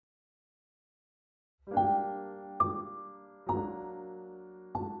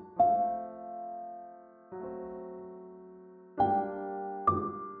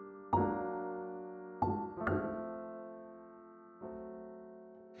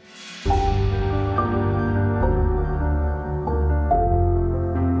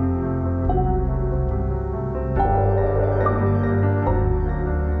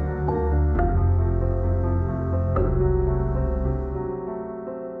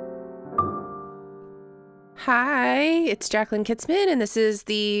Hi, it's Jacqueline Kitzman, and this is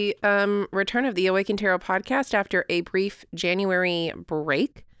the return of the Awaken Tarot podcast after a brief January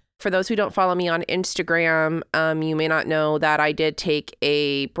break. For those who don't follow me on Instagram, you may not know that I did take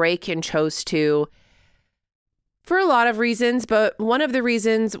a break and chose to for a lot of reasons, but one of the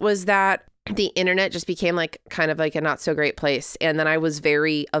reasons was that the internet just became kind of like a not so great place. And then I was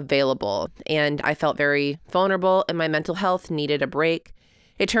very available and I felt very vulnerable and my mental health needed a break.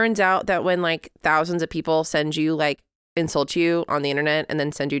 It turns out that when thousands of people send you insult you on the internet and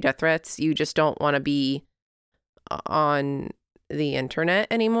then send you death threats, you just don't want to be on the internet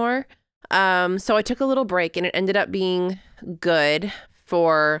anymore. So I took a little break and it ended up being just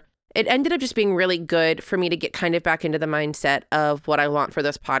being really good for me to get kind of back into the mindset of what I want for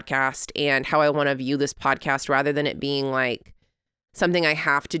this podcast and how I want to view this podcast rather than it being like something I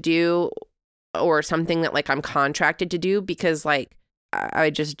have to do or something that I'm contracted to do because I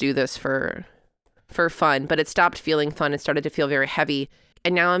just do this for fun, but it stopped feeling fun. It started to feel very heavy.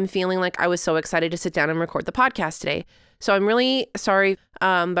 And now I'm feeling like I was so excited to sit down and record the podcast today. So I'm really sorry,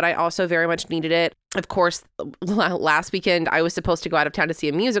 but I also very much needed it. Of course, last weekend, I was supposed to go out of town to see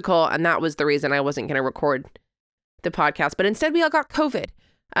a musical, and that was the reason I wasn't going to record the podcast. But instead, we all got COVID.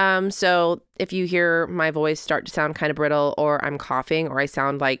 So if you hear my voice start to sound kind of brittle, or I'm coughing, or I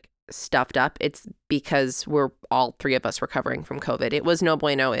sound stuffed up, it's because we're all three of us recovering from COVID. It was no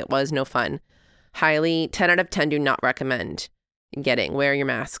bueno. It was no fun. Highly 10 out of 10 do not recommend wear your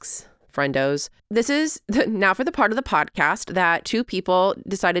masks, friendos. This is now for the part of the podcast that two people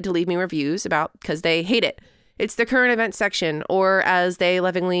decided to leave me reviews about because they hate it. It's the current event section, or as they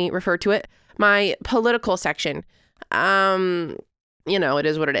lovingly refer to it, my political section. It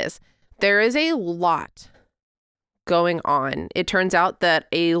is what it is. There is a lot going on. It turns out that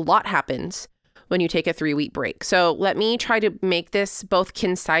a lot happens when you take a 3-week break. So let me try to make this both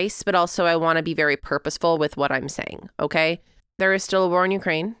concise, but also I want to be very purposeful with what I'm saying, okay? There is still a war in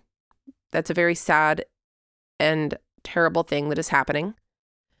Ukraine. That's a very sad and terrible thing that is happening.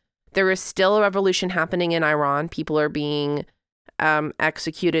 There is still a revolution happening in Iran. People are being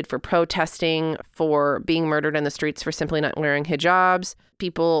executed for protesting, for being murdered in the streets for simply not wearing hijabs.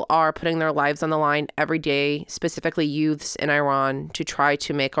 People are putting their lives on the line every day, specifically youths in Iran, to try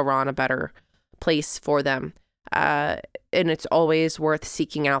to make Iran a better place for them. And it's always worth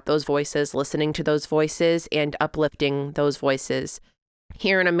seeking out those voices, listening to those voices, and uplifting those voices.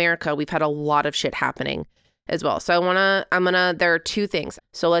 Here in America, we've had a lot of shit happening as well. So there are two things.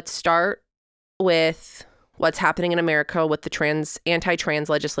 So let's start with what's happening in America with the anti-trans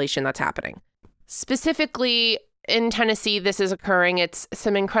legislation that's happening. Specifically in Tennessee, this is occurring. It's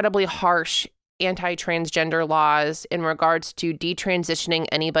some incredibly harsh anti-transgender laws in regards to detransitioning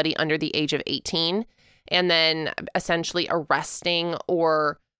anybody under the age of 18 and then essentially arresting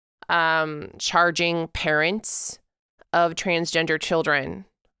or charging parents of transgender children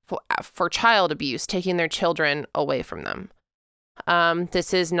for child abuse, taking their children away from them.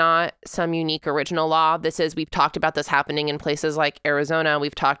 This is not some unique original law. We've talked about this happening in places like Arizona.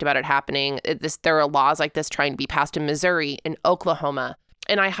 We've talked about it happening. There are laws like this trying to be passed in Missouri, in Oklahoma.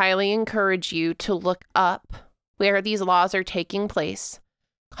 And I highly encourage you to look up where these laws are taking place.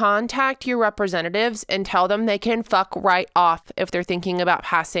 Contact your representatives and tell them they can fuck right off if they're thinking about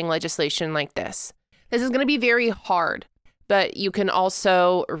passing legislation like this. This is going to be very hard. But you can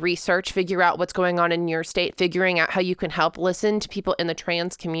also research, figure out what's going on in your state, figuring out how you can help, listen to people in the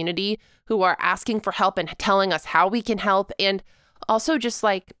trans community who are asking for help and telling us how we can help. And also just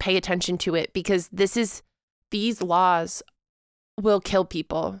pay attention to it because these laws will kill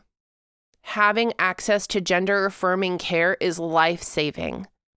people. Having access to gender affirming care is life-saving.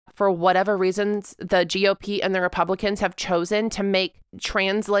 For whatever reasons, the GOP and the Republicans have chosen to make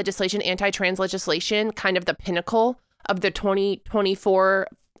trans legislation, anti-trans legislation, kind of the pinnacle of the 2024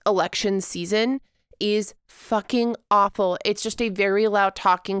 election season is fucking awful. It's just a very loud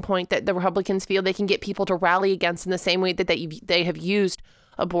talking point that the Republicans feel they can get people to rally against in the same way that they have used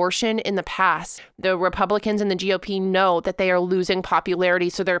abortion in the past. The Republicans and the GOP know that they are losing popularity,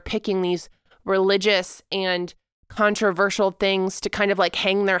 so they're picking these religious and controversial things to kind of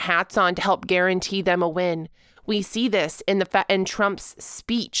hang their hats on to help guarantee them a win. We see this in Trump's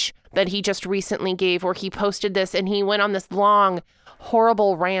speech that he just recently gave, where he posted this and he went on this long,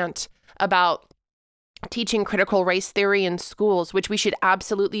 horrible rant about teaching critical race theory in schools, which we should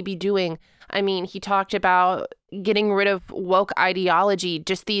absolutely be doing. I mean, he talked about getting rid of woke ideology,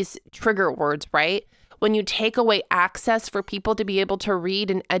 just these trigger words, right? When you take away access for people to be able to read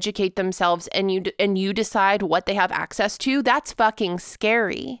and educate themselves and you decide what they have access to, that's fucking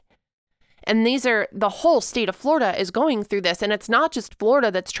scary. And the whole state of Florida is going through this. And it's not just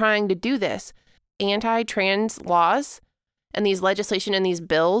Florida that's trying to do this. anti-trans laws and these legislation and these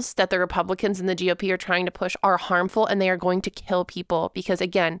bills that the Republicans and the GOP are trying to push are harmful, and they are going to kill people because,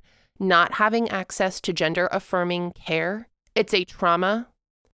 again, not having access to gender-affirming care, it's a trauma.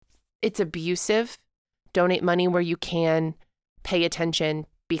 It's abusive. Donate money where you can. Pay attention,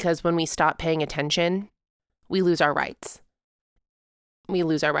 because when we stop paying attention, we lose our rights. We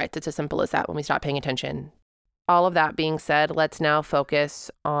lose our rights. It's as simple as that when we stop paying attention. All of that being said, let's now focus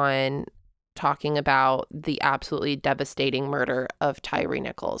on talking about the absolutely devastating murder of Tyre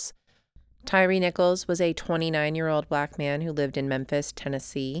Nichols. Tyre Nichols was a 29-year-old Black man who lived in Memphis,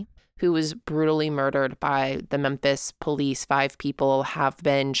 Tennessee, who was brutally murdered by the Memphis police. 5 people have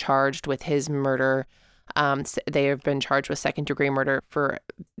been charged with his murder. They have been charged with second-degree murder for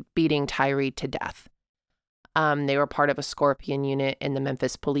beating Tyre to death. They were part of a Scorpion unit in the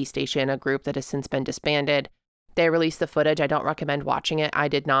Memphis police station, a group that has since been disbanded. They released the footage. I don't recommend watching it. I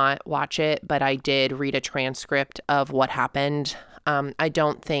did not watch it, but I did read a transcript of what happened. I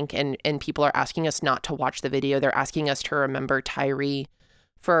don't think, and people are asking us not to watch the video. They're asking us to remember Tyre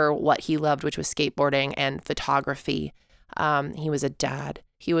for what he loved, which was skateboarding and photography. He was a dad.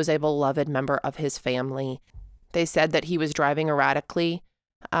 He was a beloved member of his family. They said that he was driving erratically,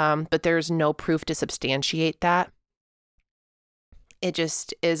 but there's no proof to substantiate that. It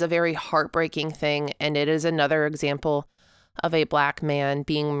just is a very heartbreaking thing, and it is another example of a Black man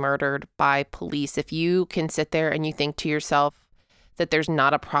being murdered by police. If you can sit there and you think to yourself that there's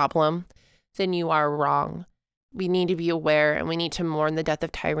not a problem, then you are wrong. We need to be aware, and we need to mourn the death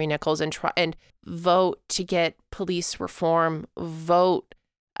of Tyre Nichols and try and vote to get police reform, vote,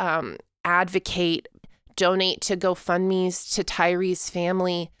 advocate, donate to GoFundMes to Tyre's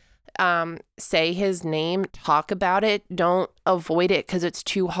family. Say his name, talk about it. Don't avoid it because it's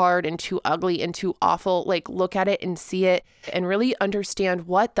too hard and too ugly and too awful. Like, look at it and see it and really understand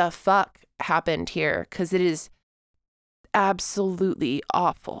what the fuck happened here, because it is absolutely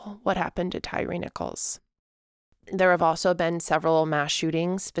awful what happened to Tyre Nichols. There have also been several mass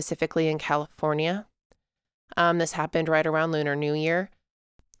shootings, specifically in California. This happened right around Lunar New Year.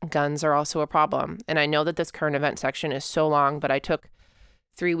 Guns are also a problem. And I know that this current event section is so long, but I took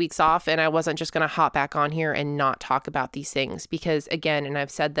 3 weeks off, and I wasn't just going to hop back on here and not talk about these things because, again, and I've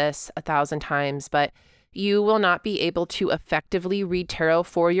said this 1,000 times, but you will not be able to effectively read tarot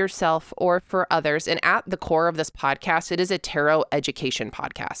for yourself or for others. And at the core of this podcast, it is a tarot education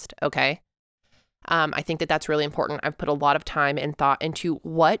podcast, okay? I think that that's really important. I've put a lot of time and thought into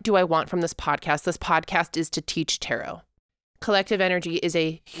what do I want from this podcast? This podcast is to teach tarot. Collective energy is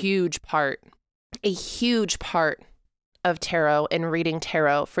a huge part of tarot and reading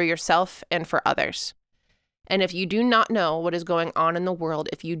tarot for yourself and for others. And if you do not know what is going on in the world,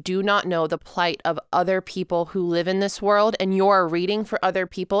 if you do not know the plight of other people who live in this world, and you are reading for other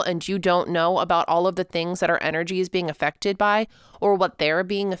people and you don't know about all of the things that our energy is being affected by or what they're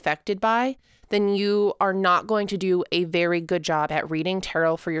being affected by, then you are not going to do a very good job at reading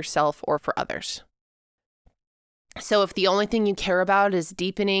tarot for yourself or for others. So if the only thing you care about is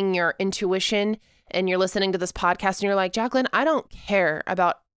deepening your intuition and you're listening to this podcast and you're like, Jacqueline, I don't care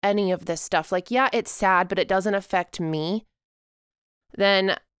about any of this stuff. Like, yeah, it's sad, but it doesn't affect me.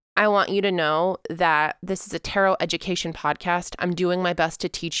 Then I want you to know that this is a tarot education podcast. I'm doing my best to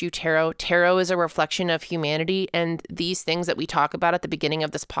teach you tarot. Tarot is a reflection of humanity. And these things that we talk about at the beginning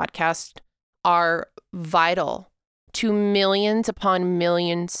of this podcast are vital to millions upon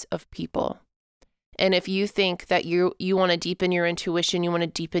millions of people. And if you think that you want to deepen your intuition, you want to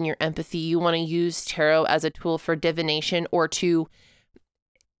deepen your empathy, you want to use tarot as a tool for divination or to,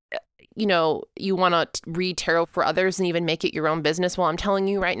 you want to read tarot for others and even make it your own business, well, I'm telling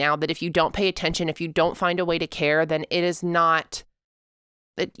you right now that if you don't pay attention, if you don't find a way to care, then it is not,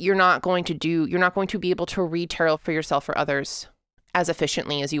 that you're not going to be able to read tarot for yourself or others as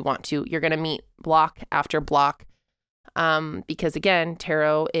efficiently as you want to. You're going to meet block after block. Because again,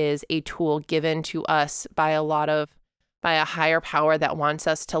 tarot is a tool given to us by a higher power that wants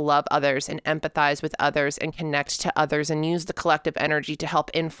us to love others and empathize with others and connect to others and use the collective energy to help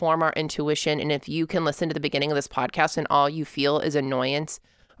inform our intuition. And if you can listen to the beginning of this podcast and all you feel is annoyance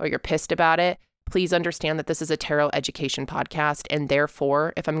or you're pissed about it, please understand that this is a tarot education podcast. And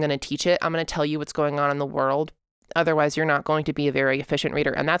therefore, if I'm going to teach it, I'm going to tell you what's going on in the world. Otherwise, you're not going to be a very efficient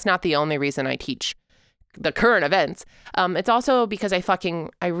reader. And that's not the only reason I teach the current events. It's also because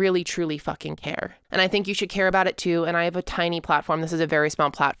I really, truly fucking care. And I think you should care about it too. And I have a tiny platform. This is a very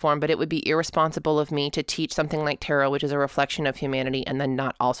small platform, but it would be irresponsible of me to teach something like tarot, which is a reflection of humanity, and then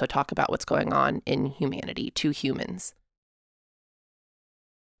not also talk about what's going on in humanity to humans.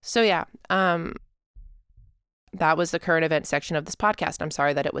 So yeah, that was the current event section of this podcast. I'm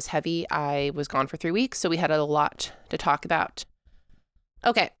sorry that it was heavy. I was gone for 3 weeks, so we had a lot to talk about.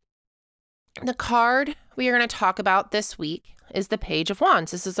 Okay. The card we are going to talk about this week is the Page of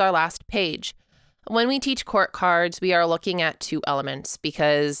Wands. This is our last page. When we teach court cards, we are looking at 2 elements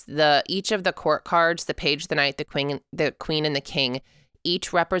because each of the court cards, the page, the knight, the queen, and the king,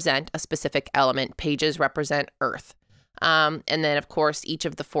 each represent a specific element. Pages represent earth. And then, of course, each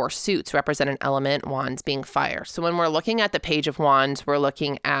of the 4 suits represent an element, wands being fire. So when we're looking at the Page of Wands, we're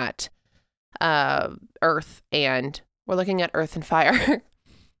looking at earth and fire.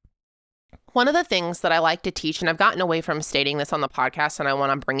 One of the things that I like to teach, and I've gotten away from stating this on the podcast, and I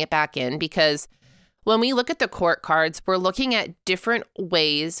want to bring it back in because when we look at the court cards, we're looking at different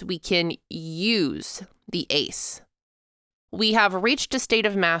ways we can use the ace. We have reached a state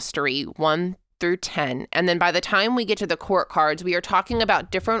of mastery 1 through 10, and then by the time we get to the court cards, we are talking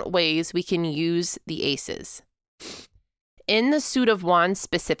about different ways we can use the aces. In the suit of wands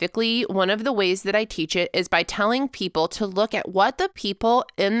specifically, one of the ways that I teach it is by telling people to look at what the people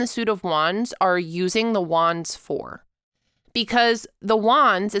in the suit of wands are using the wands for. Because the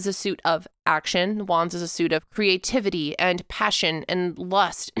wands is a suit of action, wands is a suit of creativity and passion and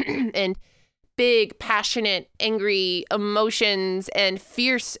lust and big, passionate, angry emotions and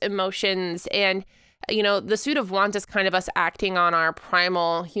fierce emotions. And, the suit of wands is kind of us acting on our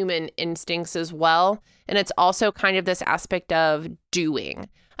primal human instincts as well. And it's also kind of this aspect of doing.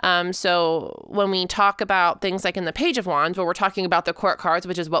 So when we talk about things like in the Page of Wands, where we're talking about the court cards,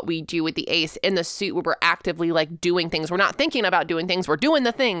 which is what we do with the ace, in the suit where we're actively like doing things. We're not thinking about doing things. We're doing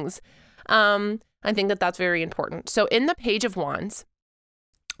the things. I think that that's very important. So in the Page of Wands,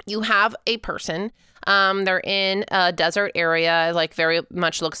 you have a person, they're in a desert area, like very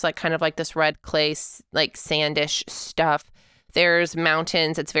much looks like kind of like this red clay, like sandish stuff. There's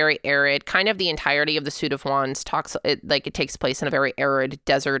mountains. It's very arid. Kind of the entirety of the suit of wands it takes place in a very arid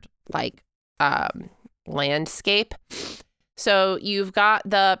desert like landscape. So you've got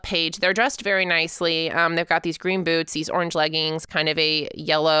the page. They're dressed very nicely. They've got these green boots, these orange leggings, kind of a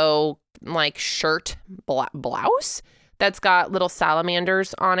yellow like shirt blouse that's got little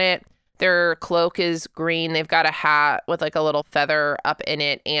salamanders on it. Their cloak is green. They've got a hat with like a little feather up in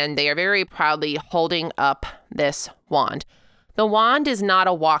it, and they are very proudly holding up this wand. The wand is not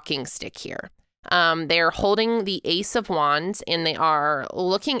a walking stick here. They're holding the Ace of Wands, and they are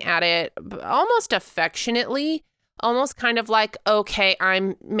looking at it almost affectionately, almost kind of like, okay,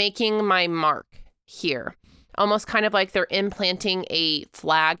 I'm making my mark here. Almost kind of like they're implanting a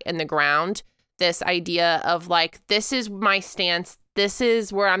flag in the ground. This idea of like, this is my stance. This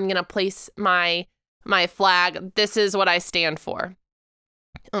is where I'm going to place my flag. This is what I stand for.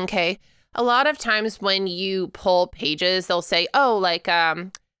 Okay. A lot of times when you pull pages, they'll say, oh, like,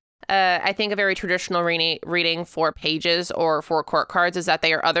 I think a very traditional reading for pages or for court cards is that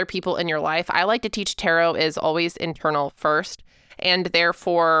they are other people in your life. I like to teach tarot is always internal first. And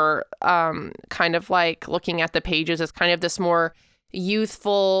therefore, kind of like looking at the pages is kind of this more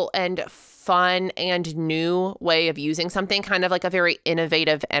youthful and fun and new way of using something, kind of like a very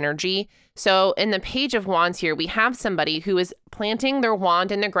innovative energy. So in the Page of Wands here, we have somebody who is planting their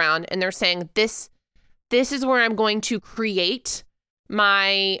wand in the ground, and they're saying, this is where I'm going to create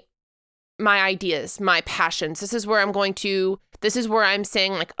my ideas, my passions. This is where I'm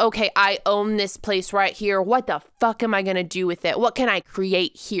saying like, okay, I own this place right here. What the fuck am I going to do with it? What can I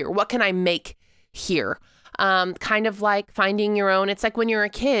create here? What can I make here? Kind of like finding your own. It's like when you're a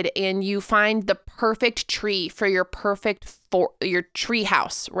kid and you find the perfect tree for your your tree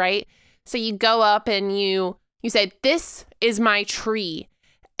house, right? So you go up and you say, this is my tree.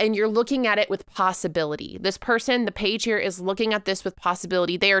 And you're looking at it with possibility. This person, the page here, is looking at this with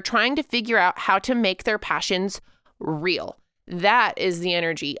possibility. They are trying to figure out how to make their passions real. That is the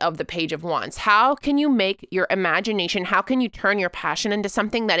energy of the Page of Wands. How can you make your imagination, how can you turn your passion into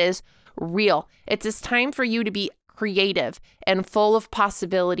something that is real? It's this time for you to be creative and full of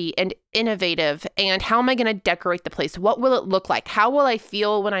possibility and innovative. And how am I going to decorate the place? What will it look like? How will I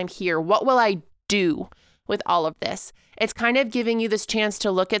feel when I'm here? What will I do with all of this? It's kind of giving you this chance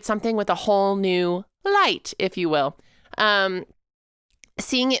to look at something with a whole new light, if you will.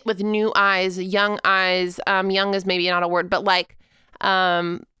 Seeing it with new eyes, young eyes. Young is maybe not a word, but like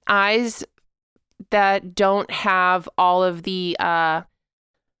eyes that don't have all of the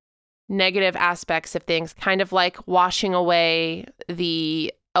negative aspects of things, kind of like washing away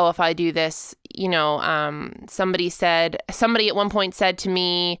the, oh, if I do this, somebody at one point said to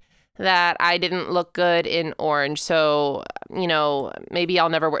me that I didn't look good in orange. So, maybe I'll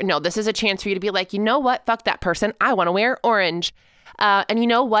never wear. No, this is a chance for you to be like, you know what? Fuck that person. I want to wear orange. And you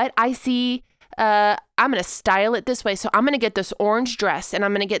know what? I see I'm going to style it this way. So I'm going to get this orange dress and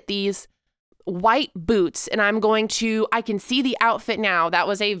I'm going to get these white boots and I can see the outfit now. That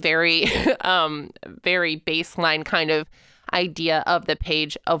was a very, very baseline kind of idea of the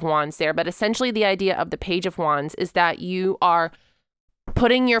Page of Wands there. But essentially the idea of the Page of Wands is that you are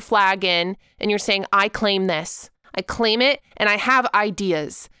putting your flag in and you're saying, I claim this. I claim it and I have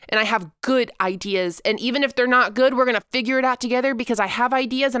ideas and I have good ideas. And even if they're not good, we're going to figure it out together because I have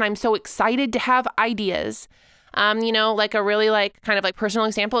ideas and I'm so excited to have ideas. Like a really kind of personal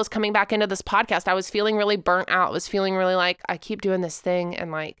example is coming back into this podcast. I was feeling really burnt out. I was feeling really I keep doing this thing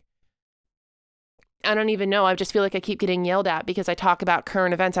and I don't even know. I just feel like I keep getting yelled at because I talk about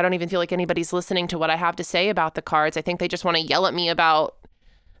current events. I don't even feel like anybody's listening to what I have to say about the cards. I think they just want to yell at me about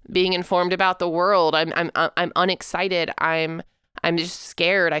being informed about the world. I'm unexcited. I'm just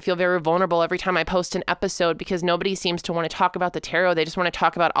scared. I feel very vulnerable every time I post an episode because nobody seems to want to talk about the tarot. They just want to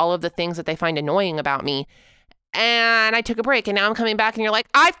talk about all of the things that they find annoying about me. And I took a break and now I'm coming back and you're like,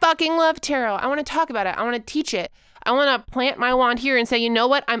 I fucking love tarot. I want to talk about it. I want to teach it. I want to plant my wand here and say, you know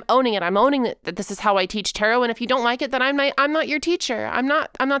what? I'm owning it. I'm owning it, that this is how I teach tarot. And if you don't like it, then I'm not your teacher. I'm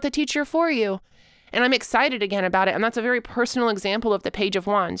not the teacher for you. And I'm excited again about it. And that's a very personal example of the Page of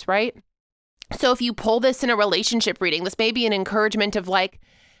Wands, right? So if you pull this in a relationship reading, this may be an encouragement of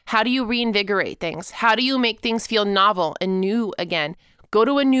how do you reinvigorate things? How do you make things feel novel and new again? Go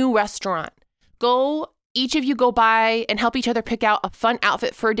to a new restaurant. Each of you go by and help each other pick out a fun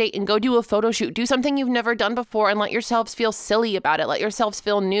outfit for a date and go do a photo shoot. Do something you've never done before and let yourselves feel silly about it. Let yourselves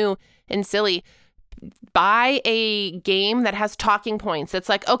feel new and silly. Buy a game that has talking points. It's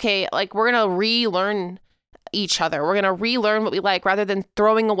okay, we're going to relearn each other. We're going to relearn what we like rather than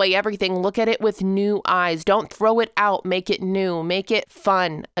throwing away everything. Look at it with new eyes. Don't throw it out. Make it new. Make it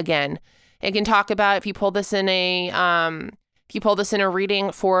fun again. It can talk about if you pull this in a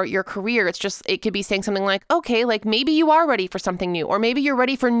reading for your career, it could be saying something okay, maybe you are ready for something new, or maybe you're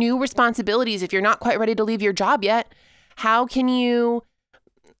ready for new responsibilities. If you're not quite ready to leave your job yet, how can you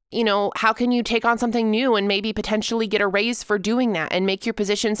take on something new and maybe potentially get a raise for doing that and make your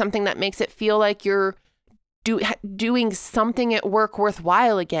position something that makes it feel like you're doing something at work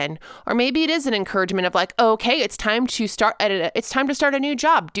worthwhile again? Or maybe it is an encouragement of okay, it's time to start a new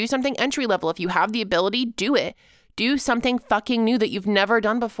job. Do something entry level. If you have the ability, do it. Do something fucking new that you've never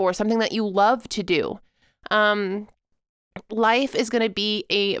done before, something that you love to do. Life is going to be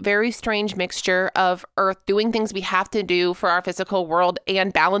a very strange mixture of Earth doing things we have to do for our physical world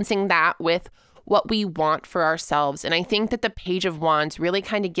and balancing that with what we want for ourselves. And I think that the Page of Wands really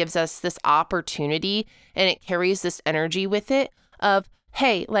kind of gives us this opportunity, and it carries this energy with it of,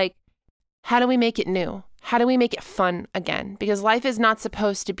 hey, how do we make it new? How do we make it fun again? Because life is not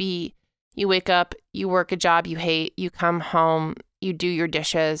supposed to be you wake up, you work a job you hate, you come home, you do your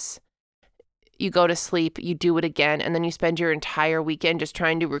dishes, you go to sleep, you do it again, and then you spend your entire weekend just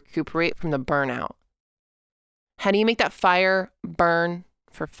trying to recuperate from the burnout. How do you make that fire burn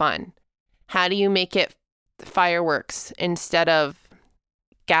for fun? How do you make it fireworks instead of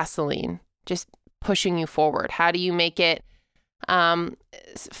gasoline, just pushing you forward? How do you make it fun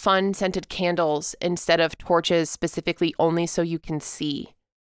scented candles instead of torches specifically only so you can see?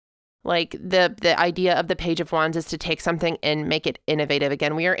 The idea of the Page of Wands is to take something and make it innovative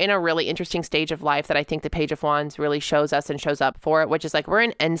again. We are in a really interesting stage of life that I think the Page of Wands really shows us and shows up for it, which is we're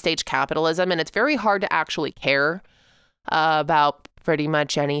in end stage capitalism, and it's very hard to actually care about pretty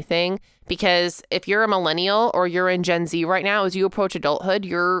much anything, because if you're a millennial or you're in Gen Z right now, as you approach adulthood,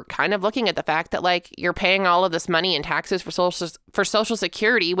 you're kind of looking at the fact that you're paying all of this money in taxes for Social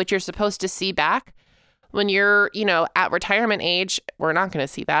Security, which you're supposed to see back when you're, at retirement age. We're not going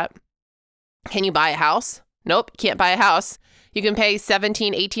to see that. Can you buy a house? Nope, can't buy a house. You can pay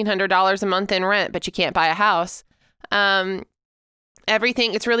 $1,700, $1,800 a month in rent, but you can't buy a house.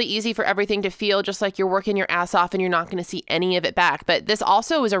 It's really easy for everything to feel just like you're working your ass off and you're not going to see any of it back. But this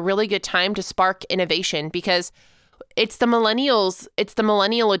also is a really good time to spark innovation, because it's the millennial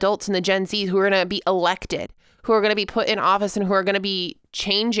adults and the Gen Z who are going to be elected, who are going to be put in office, and who are going to be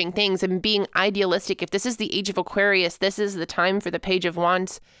changing things and being idealistic. If this is the age of Aquarius, this is the time for the Page of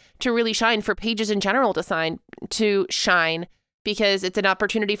Wands to really shine, for pages in general to shine, because it's an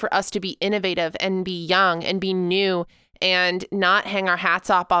opportunity for us to be innovative and be young and be new and not hang our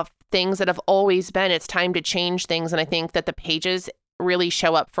hats off things that have always been. It's time to change things. And I think that the pages really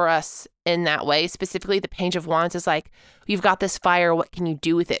show up for us in that way. Specifically, the Page of Wands is you've got this fire. What can you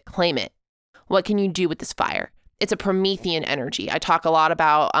do with it? Claim it. What can you do with this fire? It's a Promethean energy. I talk a lot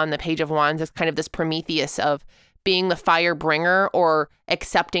about on the Page of Wands as kind of this Prometheus of being the fire bringer or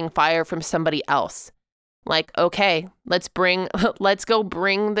accepting fire from somebody else. Okay, let's go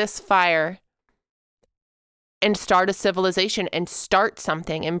bring this fire and start a civilization and start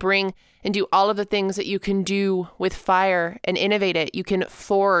something and bring and do all of the things that you can do with fire and innovate it. You can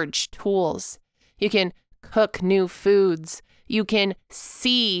forge tools. You can cook new foods. You can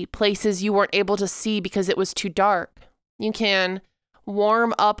see places you weren't able to see because it was too dark. You can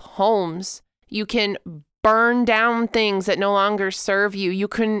warm up homes. You can burn down things that no longer serve you. You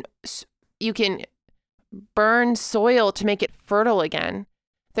can burn soil to make it fertile again.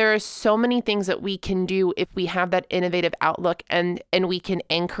 There are so many things that we can do if we have that innovative outlook, and we can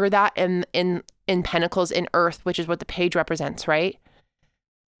anchor that in pentacles in earth, which is what the page represents, right?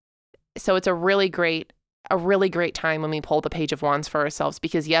 So it's a really great time when we pull the Page of Wands for ourselves,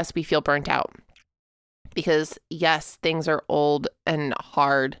 because yes, we feel burnt out. Because yes, things are old and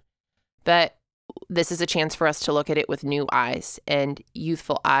hard, but this is a chance for us to look at it with new eyes and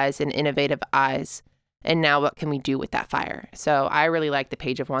youthful eyes and innovative eyes. And now what can we do with that fire? So I really like the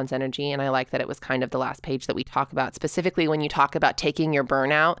Page of Wands energy, and I like that it was kind of the last page that we talk about, specifically when you talk about taking your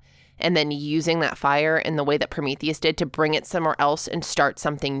burnout and then using that fire in the way that Prometheus did to bring it somewhere else and start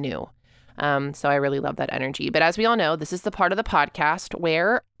something new. So I really love that energy. But as we all know, this is the part of the podcast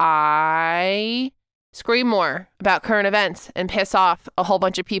where I scream more about current events and piss off a whole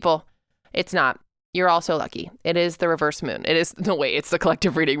bunch of people. It's not. You're also lucky. It is the reverse moon. It is, no way, it's the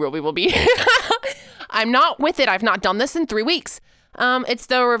collective reading where we will be. I'm not with it. I've not done this in 3 weeks. It's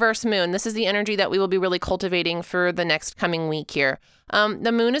the reverse moon. This is the energy that we will be really cultivating for the next coming week here.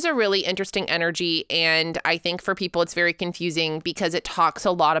 The moon is a really interesting energy, and I think for people it's very confusing because it talks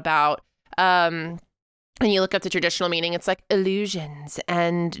a lot about, when you look up the traditional meaning, it's like illusions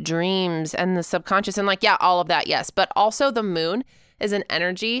and dreams and the subconscious and like, yeah, all of that, yes. But also the moon is an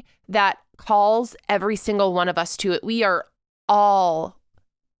energy that calls every single one of us to it. We are all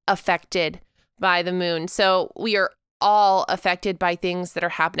affected by the moon. So we are all affected by things that are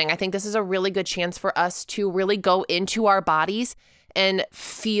happening. I think this is a really good chance for us to really go into our bodies and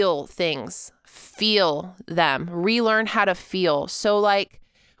feel things, feel them, relearn how to feel. So like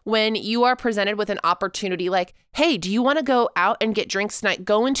when you are presented with an opportunity like, hey, do you want to go out and get drinks tonight?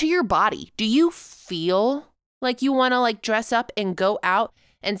 Go into your body. Do you feel like you want to like dress up and go out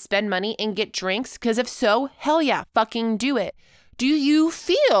and spend money and get drinks? Because if so, hell yeah, fucking do it. Do you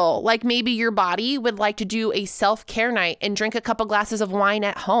feel like maybe your body would like to do a self-care night and drink a couple glasses of wine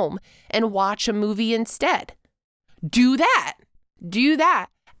at home and watch a movie instead? Do that. Do that.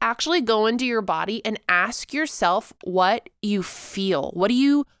 Actually go into your body and ask yourself what you feel. What do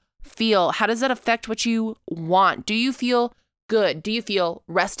you feel? How does that affect what you want? Do you feel good? Do you feel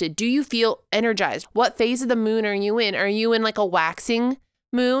rested? Do you feel energized? What phase of the moon are you in? Are you in like a waxing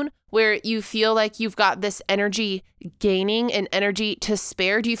moon where you feel like you've got this energy gaining and energy to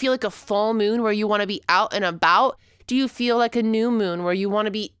spare? Do you feel like a full moon where you want to be out and about? Do you feel like a new moon where you want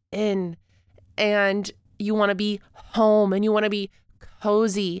to be in and you want to be home and you want to be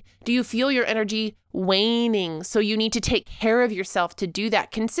cozy? Do you feel your energy waning? So you need to take care of yourself to do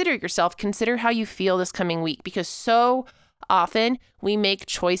that. Consider yourself, consider how you feel this coming week, because so often we make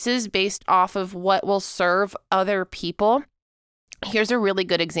choices based off of what will serve other people. Here's a really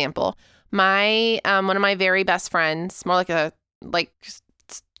good example. My one of my very best friends, more like a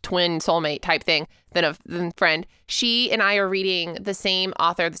twin soulmate type thing than a friend. She and I are reading the same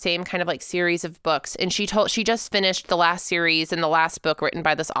author, the same kind of like series of books, and she just finished the last series and the last book written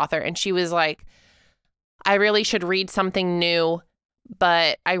by this author, and she was like, I really should read something new,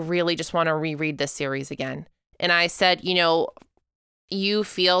 but I really just want to reread this series again. And I said, you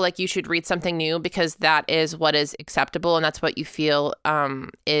feel like you should read something new because that is what is acceptable and that's what you feel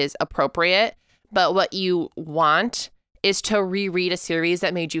is appropriate. But what you want is to reread a series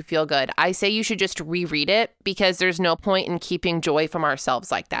that made you feel good. I say you should just reread it because there's no point in keeping joy from ourselves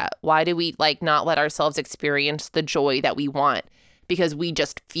like that. Why do we not let ourselves experience the joy that we want? Because we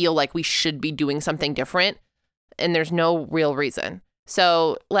just feel like we should be doing something different and there's no real reason.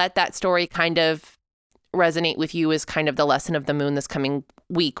 So let that story kind of resonate with you is kind of the lesson of the moon this coming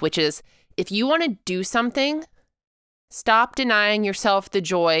week, which is if you want to do something, stop denying yourself the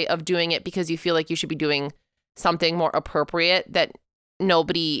joy of doing it because you feel like you should be doing something more appropriate that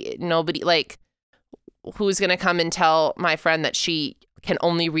nobody like, who's going to come and tell my friend that she can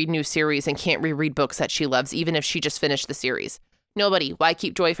only read new series and can't reread books that she loves, even if she just finished the series? Nobody. Why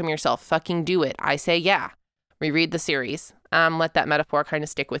keep joy from yourself? Fucking do it. I say, yeah, reread the series. Let that metaphor kind of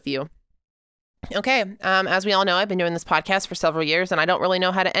stick with you. Okay, as we all know, I've been doing this podcast for several years and I don't really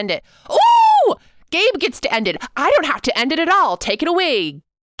know how to end it. Ooh, Gabe gets to end it. I don't have to end it at all. Take it away,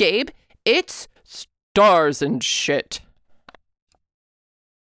 Gabe. It's stars and shit.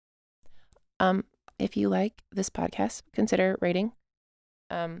 If you like this podcast, consider rating,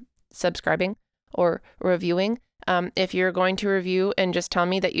 subscribing, or reviewing. If you're going to review and just tell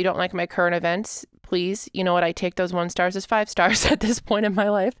me that you don't like my current events, please, you know what? I take those 1 stars as 5 stars at this point in my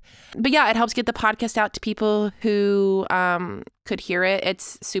life. But yeah, it helps get the podcast out to people who could hear it.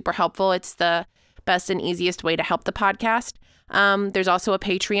 It's super helpful. It's the best and easiest way to help the podcast. There's also a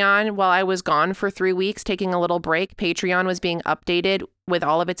Patreon. While I was gone for 3 weeks, taking a little break, Patreon was being updated with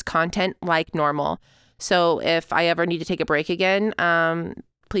all of its content like normal. So if I ever need to take a break again,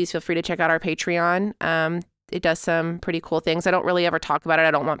 please feel free to check out our Patreon. It does some pretty cool things. I don't really ever talk about it.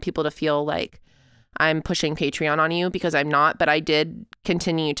 I don't want people to feel like I'm pushing Patreon on you, because I'm not, but I did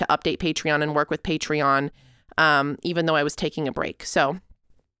continue to update Patreon and work with Patreon, even though I was taking a break. So,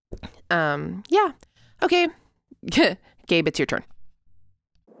 yeah. Okay. Gabe, it's your turn.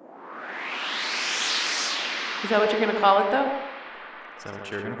 Is that what you're going to call it, though? Is that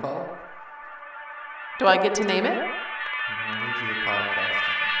what you're going to call it? Do I get to name it?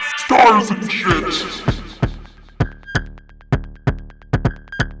 Stars and shit!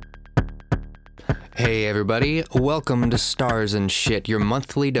 Hey everybody, welcome to Stars and Shit, your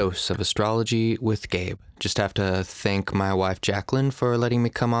monthly dose of astrology with Gabe. Just have to thank my wife Jacqueline for letting me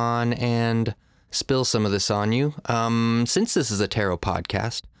come on and spill some of this on you. Since this is a tarot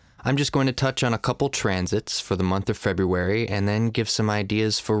podcast, I'm just going to touch on a couple transits for the month of February and then give some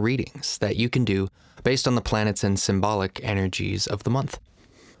ideas for readings that you can do based on the planets and symbolic energies of the month.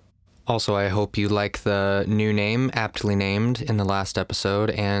 Also, I hope you like the new name, aptly named, in the last episode,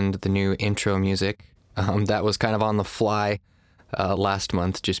 and the new intro music. That was kind of on the fly last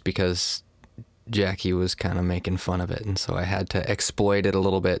month, just because Jackie was kind of making fun of it, and so I had to exploit it a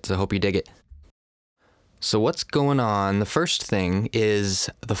little bit, so I hope you dig it. So what's going on? The first thing is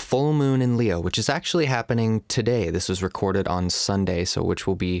the full moon in Leo, which is actually happening today. This was recorded on Sunday, so which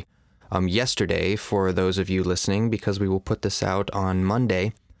will be yesterday for those of you listening, because we will put this out on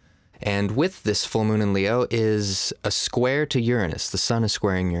Monday. And with this full moon in Leo is a square to Uranus. The sun is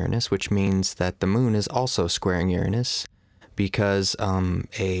squaring Uranus, which means that the moon is also squaring Uranus, because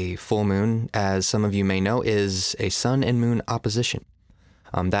a full moon, as some of you may know, is a sun and moon opposition.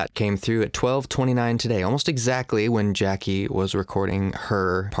 That came through at 12:29 today, almost exactly when Jackie was recording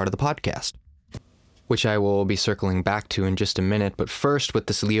her part of the podcast, which I will be circling back to in just a minute. But first, with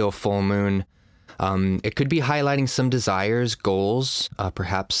this Leo full moon, it could be highlighting some desires, goals,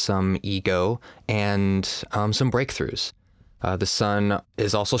 perhaps some ego, and some breakthroughs. The sun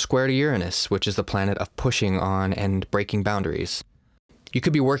is also square to Uranus, which is the planet of pushing on and breaking boundaries. You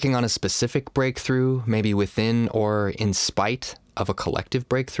could be working on a specific breakthrough, maybe within or in spite of a collective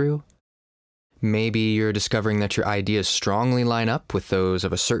breakthrough. Maybe you're discovering that your ideas strongly line up with those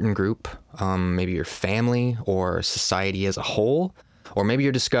of a certain group, maybe your family or society as a whole. Or maybe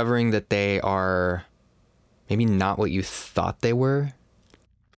you're discovering that they are maybe not what you thought they were.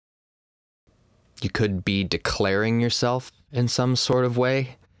 You could be declaring yourself in some sort of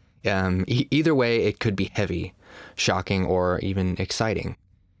way. Either way, it could be heavy, shocking, or even exciting.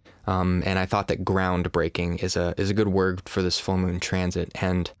 And I thought that groundbreaking is a good word for this full moon transit.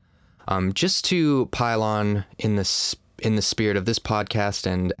 And just to pile on in the spirit of this podcast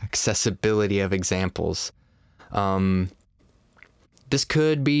and accessibility of examples, this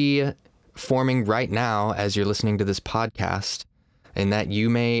could be forming right now as you're listening to this podcast, in that you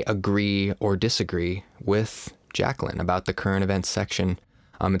may agree or disagree with Jacqueline about the current events section.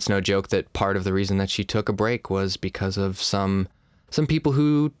 It's no joke that part of the reason that she took a break was because of some people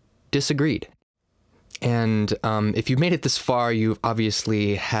who disagreed. And if you've made it this far, you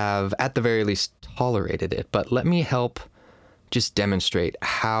obviously have, at the very least, tolerated it. But let me help just demonstrate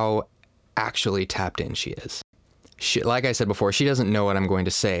how actually tapped in she is. Like I said before, she doesn't know what I'm going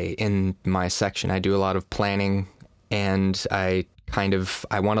to say in my section. I do a lot of planning, and I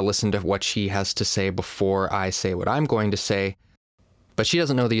want to listen to what she has to say before I say what I'm going to say. But she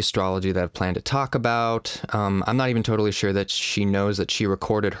doesn't know the astrology that I've planned to talk about. I'm not even totally sure that she knows that she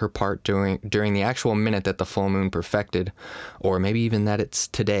recorded her part during the actual minute that the full moon perfected, or maybe even that it's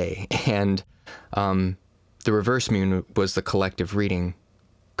today. And the reverse moon was the collective reading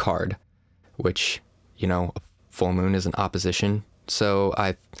card, which, full moon is an opposition. So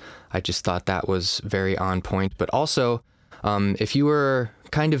I just thought that was very on point. But also, if you were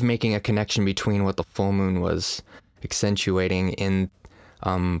kind of making a connection between what the full moon was accentuating in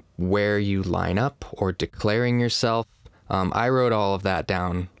where you line up or declaring yourself, I wrote all of that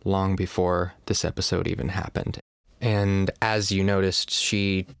down long before this episode even happened. And as you noticed,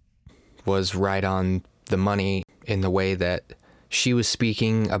 she was right on the money in the way that she was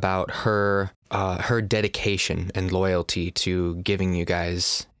speaking about her dedication and loyalty to giving you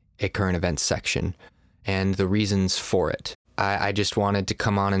guys a current events section and the reasons for it. I just wanted to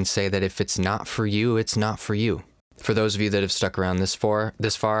come on and say that if it's not for you, it's not for you. For those of you that have stuck around this far,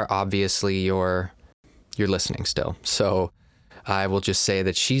 obviously you're listening still. So I will just say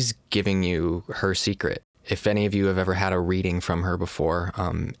that she's giving you her secret. If any of you have ever had a reading from her before,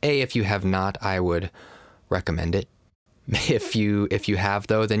 if you have not, I would recommend it. If you have,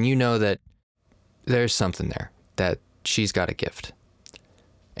 though, then you know that there's something there, that she's got a gift.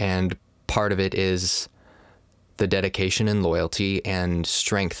 And part of it is the dedication and loyalty and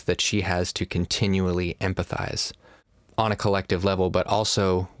strength that she has to continually empathize on a collective level, but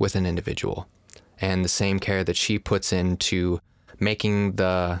also with an individual. And the same care that she puts into making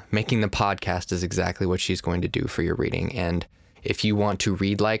the podcast is exactly what she's going to do for your reading. And if you want to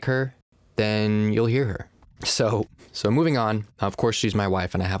read like her, then you'll hear her. So moving on, of course, she's my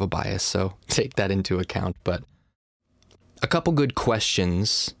wife and I have a bias, so take that into account. But a couple good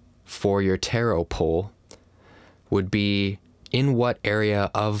questions for your tarot pull would be, in what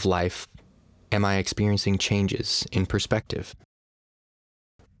area of life am I experiencing changes in perspective?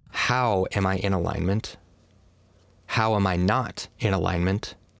 How am I in alignment? How am I not in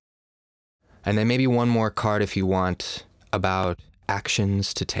alignment? And then maybe one more card if you want, about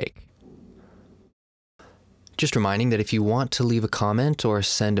actions to take. Just reminding that if you want to leave a comment or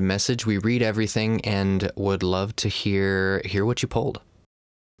send a message, we read everything and would love to hear what you pulled.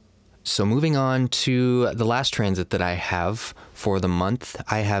 So moving on to the last transit that I have for the month,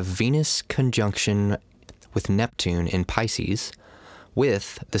 I have Venus conjunction with Neptune in Pisces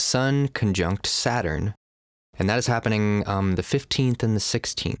with the Sun conjunct Saturn, and that is happening the 15th and the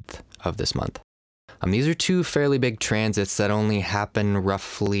 16th of this month. These are two fairly big transits that only happen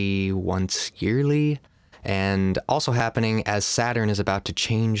roughly once yearly, and also happening as Saturn is about to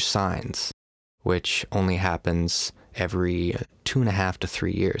change signs, which only happens every 2.5 to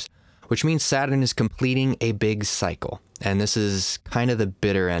 3 years, which means Saturn is completing a big cycle. And this is kind of the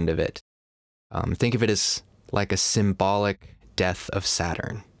bitter end of it. Think of it as like a symbolic death of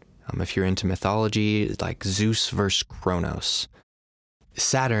Saturn. If you're into mythology, like Zeus versus Kronos.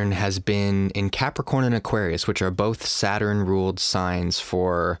 Saturn has been in Capricorn and Aquarius, which are both Saturn-ruled signs,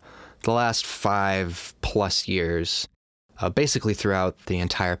 for the last 5+ years, basically throughout the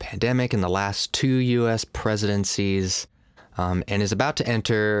entire pandemic and the last 2 U.S. presidencies, and is about to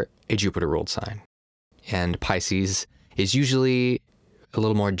enter a Jupiter-ruled sign. And Pisces is usually a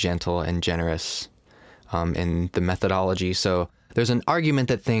little more gentle and generous in the methodology, so there's an argument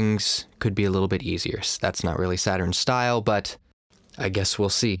that things could be a little bit easier. That's not really Saturn's style, but I guess we'll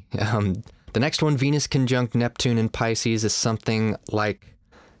see. The next one, Venus conjunct Neptune in Pisces, is something like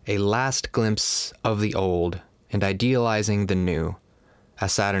a last glimpse of the old and idealizing the new,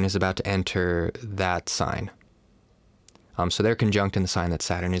 as Saturn is about to enter that sign. So they're conjunct in the sign that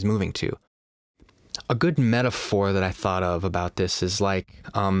Saturn is moving to. A good metaphor that I thought of about this is like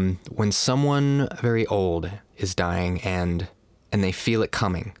when someone very old is dying and they feel it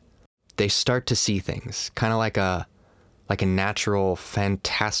coming, they start to see things, kind of like a natural,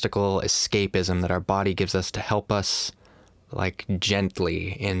 fantastical escapism that our body gives us to help us like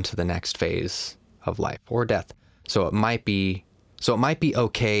gently into the next phase of life or death. So it might be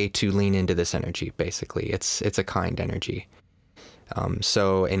okay to lean into this energy. Basically, it's a kind energy.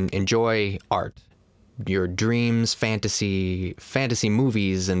 So enjoy art, your dreams, fantasy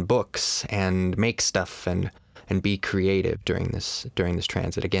movies and books, and make stuff and be creative during this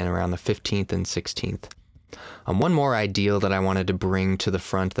transit. Again, around the 15th and 16th. One more ideal that I wanted to bring to the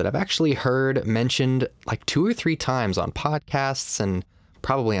front that I've actually heard mentioned like 2 or 3 times on podcasts and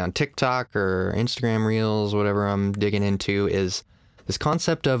probably on TikTok or Instagram Reels, whatever I'm digging into, is this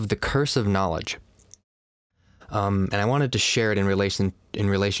concept of the curse of knowledge. And I wanted to share it in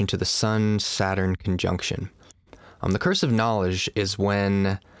relation to the Sun-Saturn conjunction. The curse of knowledge is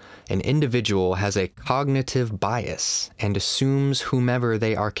when an individual has a cognitive bias and assumes whomever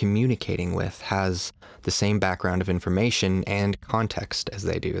they are communicating with has the same background of information and context as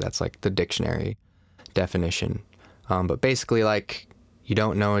they do. That's like the dictionary definition. But basically, like, you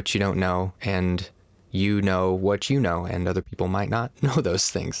don't know what you don't know, and you know what you know, and other people might not know those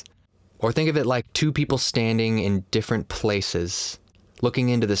things. Or think of it like 2 people standing in different places, looking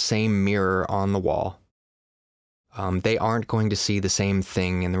into the same mirror on the wall. They aren't going to see the same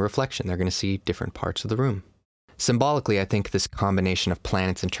thing in the reflection. They're going to see different parts of the room. Symbolically, I think this combination of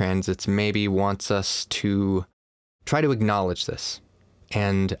planets and transits maybe wants us to try to acknowledge this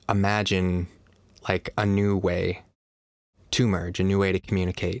and imagine like a new way to merge, a new way to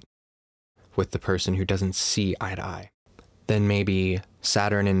communicate with the person who doesn't see eye to eye. Then maybe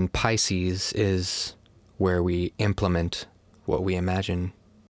Saturn in Pisces is where we implement what we imagine.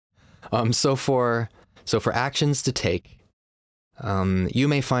 So for actions to take, you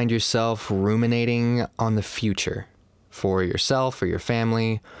may find yourself ruminating on the future for yourself or your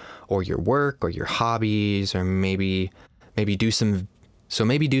family or your work or your hobbies, or maybe do some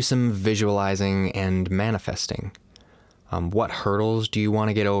visualizing and manifesting. What hurdles do you want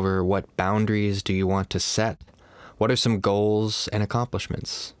to get over? What boundaries do you want to set? What are some goals and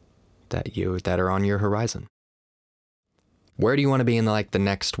accomplishments that are on your horizon? Where do you want to be in the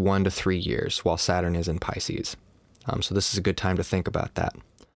next 1 to 3 years while Saturn is in Pisces? So this is a good time to think about that.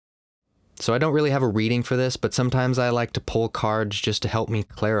 So I don't really have a reading for this, but sometimes I like to pull cards just to help me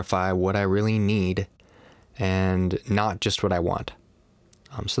clarify what I really need and not just what I want.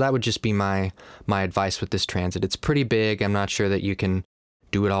 So that would just be my advice with this transit. It's pretty big. I'm not sure that you can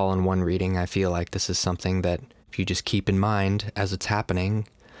do it all in one reading. I feel like this is something that if you just keep in mind as it's happening,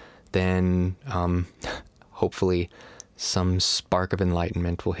 then hopefully some spark of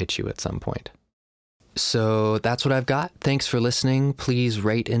enlightenment will hit you at some point. So that's what I've got. Thanks for listening. Please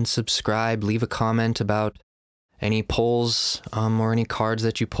rate and subscribe. Leave a comment about any polls or any cards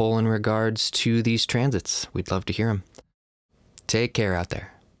that you pull in regards to these transits. We'd love to hear them. Take care out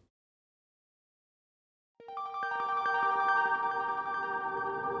there.